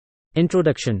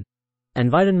Introduction.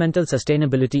 Environmental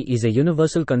sustainability is a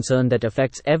universal concern that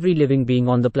affects every living being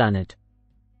on the planet.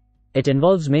 It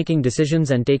involves making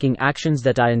decisions and taking actions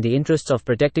that are in the interests of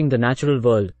protecting the natural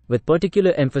world, with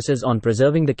particular emphasis on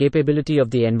preserving the capability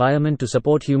of the environment to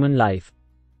support human life.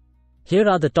 Here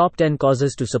are the top 10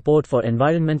 causes to support for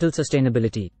environmental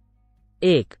sustainability.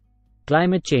 1.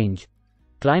 Climate change.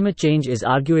 Climate change is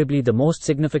arguably the most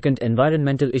significant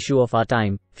environmental issue of our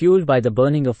time, fueled by the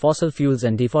burning of fossil fuels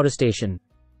and deforestation.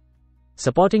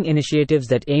 Supporting initiatives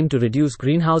that aim to reduce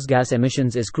greenhouse gas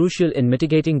emissions is crucial in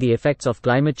mitigating the effects of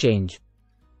climate change.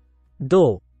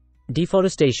 2.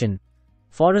 Deforestation.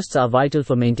 Forests are vital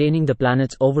for maintaining the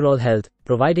planet's overall health,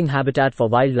 providing habitat for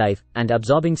wildlife, and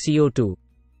absorbing CO2.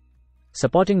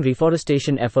 Supporting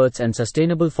reforestation efforts and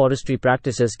sustainable forestry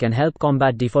practices can help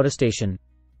combat deforestation.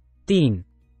 3.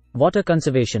 Water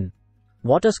conservation.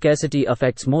 Water scarcity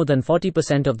affects more than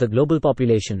 40% of the global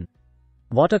population.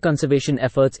 Water conservation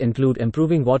efforts include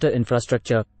improving water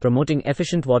infrastructure, promoting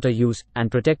efficient water use, and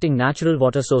protecting natural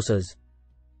water sources.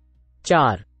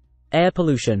 4. Air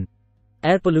pollution.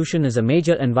 Air pollution is a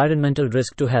major environmental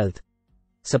risk to health.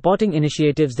 Supporting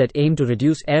initiatives that aim to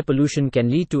reduce air pollution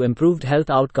can lead to improved health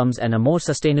outcomes and a more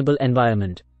sustainable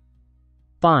environment.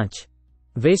 5.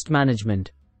 Waste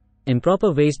management.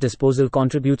 Improper waste disposal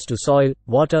contributes to soil,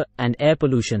 water, and air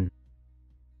pollution.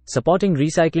 Supporting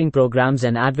recycling programs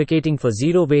and advocating for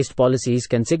zero waste policies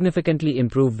can significantly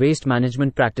improve waste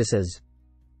management practices.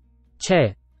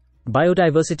 6.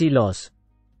 Biodiversity loss.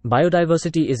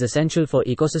 Biodiversity is essential for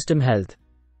ecosystem health.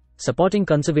 Supporting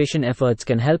conservation efforts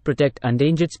can help protect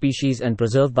endangered species and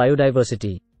preserve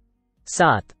biodiversity.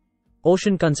 7.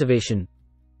 Ocean conservation.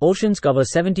 Oceans cover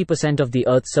 70% of the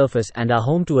Earth's surface and are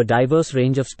home to a diverse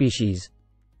range of species.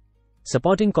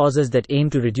 Supporting causes that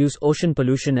aim to reduce ocean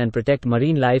pollution and protect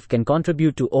marine life can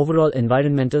contribute to overall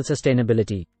environmental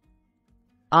sustainability.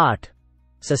 8.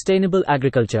 Sustainable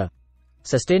agriculture.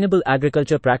 Sustainable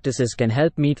agriculture practices can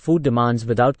help meet food demands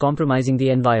without compromising the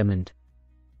environment.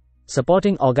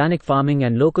 Supporting organic farming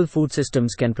and local food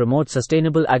systems can promote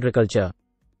sustainable agriculture.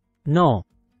 9.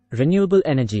 Renewable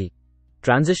energy.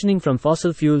 Transitioning from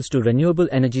fossil fuels to renewable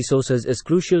energy sources is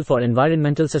crucial for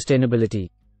environmental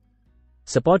sustainability.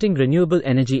 Supporting renewable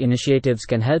energy initiatives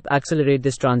can help accelerate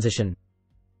this transition.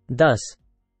 Thus,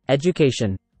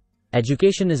 education.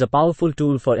 Education is a powerful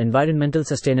tool for environmental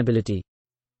sustainability.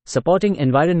 Supporting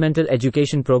environmental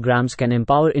education programs can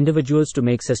empower individuals to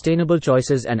make sustainable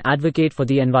choices and advocate for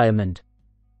the environment.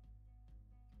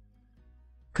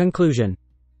 Conclusion.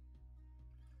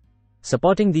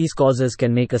 Supporting these causes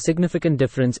can make a significant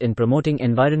difference in promoting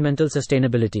environmental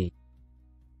sustainability.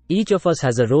 Each of us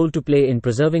has a role to play in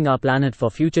preserving our planet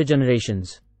for future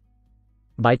generations.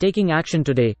 By taking action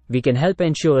today, we can help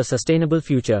ensure a sustainable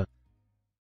future.